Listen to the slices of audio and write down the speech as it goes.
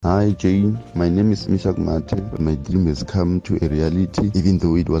Hi Jane, my name is Mishak Mate. My dream has come to a reality, even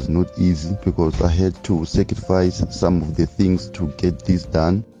though it was not easy because I had to sacrifice some of the things to get this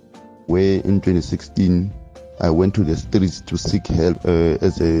done. Where in 2016, I went to the streets to seek help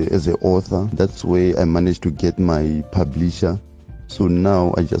as an author. That's where I managed to get my publisher. So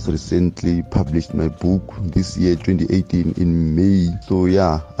now I just recently published my book this year, 2018, in May. So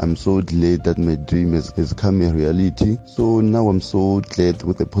yeah, I'm so glad that my dream has come a reality. So now I'm so glad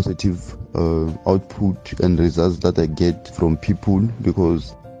with the positive output and results that I get from people,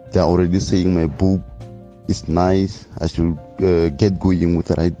 because they're already saying my book is nice. I should get going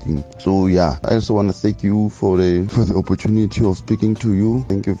with writing. So yeah, I also want to thank you for the opportunity of speaking to you.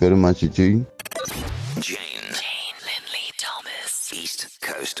 Thank you very much, Jane.